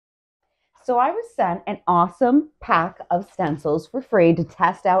So I was sent an awesome pack of stencils for free to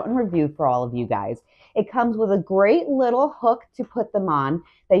test out and review for all of you guys. It comes with a great little hook to put them on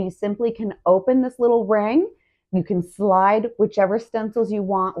that you simply can open this little ring. You can slide whichever stencils you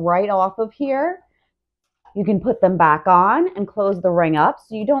want right off of here. You can put them back on and close the ring up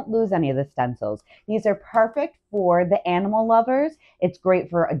so you don't lose any of the stencils. These are perfect for the animal lovers. It's great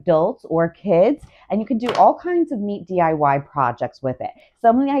for adults or kids, and you can do all kinds of neat DIY projects with it.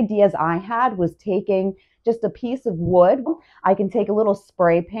 Some of the ideas I had was taking just a piece of wood. I can take a little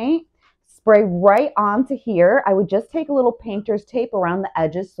spray paint, spray right onto here. I would just take a little painter's tape around the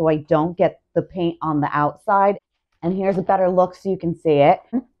edges so I don't get the paint on the outside. And here's a better look so you can see it.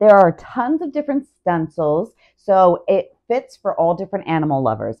 There are tons of different stencils, so it fits for all different animal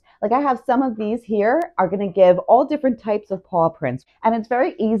lovers. Like I have some of these here are going to give all different types of paw prints, and it's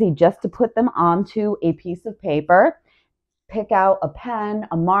very easy just to put them onto a piece of paper. Pick out a pen,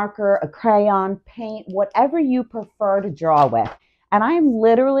 a marker, a crayon, paint, whatever you prefer to draw with. And I am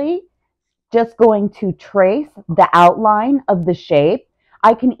literally just going to trace the outline of the shape.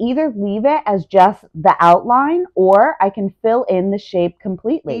 I can either leave it as just the outline or I can fill in the shape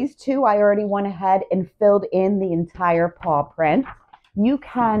completely. These two, I already went ahead and filled in the entire paw print. You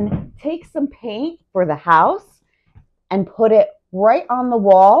can take some paint for the house and put it right on the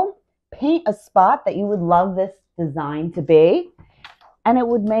wall, paint a spot that you would love this design to be, and it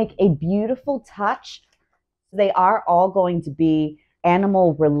would make a beautiful touch. They are all going to be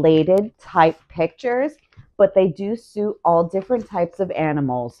animal related type pictures, but they do suit all different types of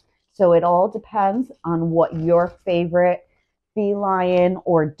animals. So it all depends on what your favorite feline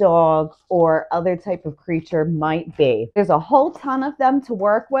or dog or other type of creature might be. There's a whole ton of them to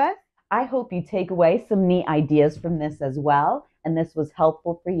work with. I hope you take away some neat ideas from this as well, and this was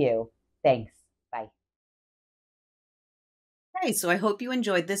helpful for you. Thanks. Bye. Hey, so I hope you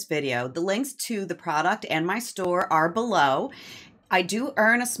enjoyed this video. The links to the product and my store are below. I do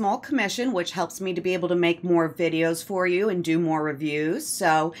earn a small commission, which helps me to be able to make more videos for you and do more reviews.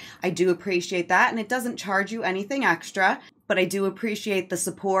 So I do appreciate that, and it doesn't charge you anything extra, but I do appreciate the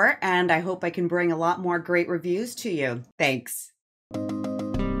support, and I hope I can bring a lot more great reviews to you. Thanks.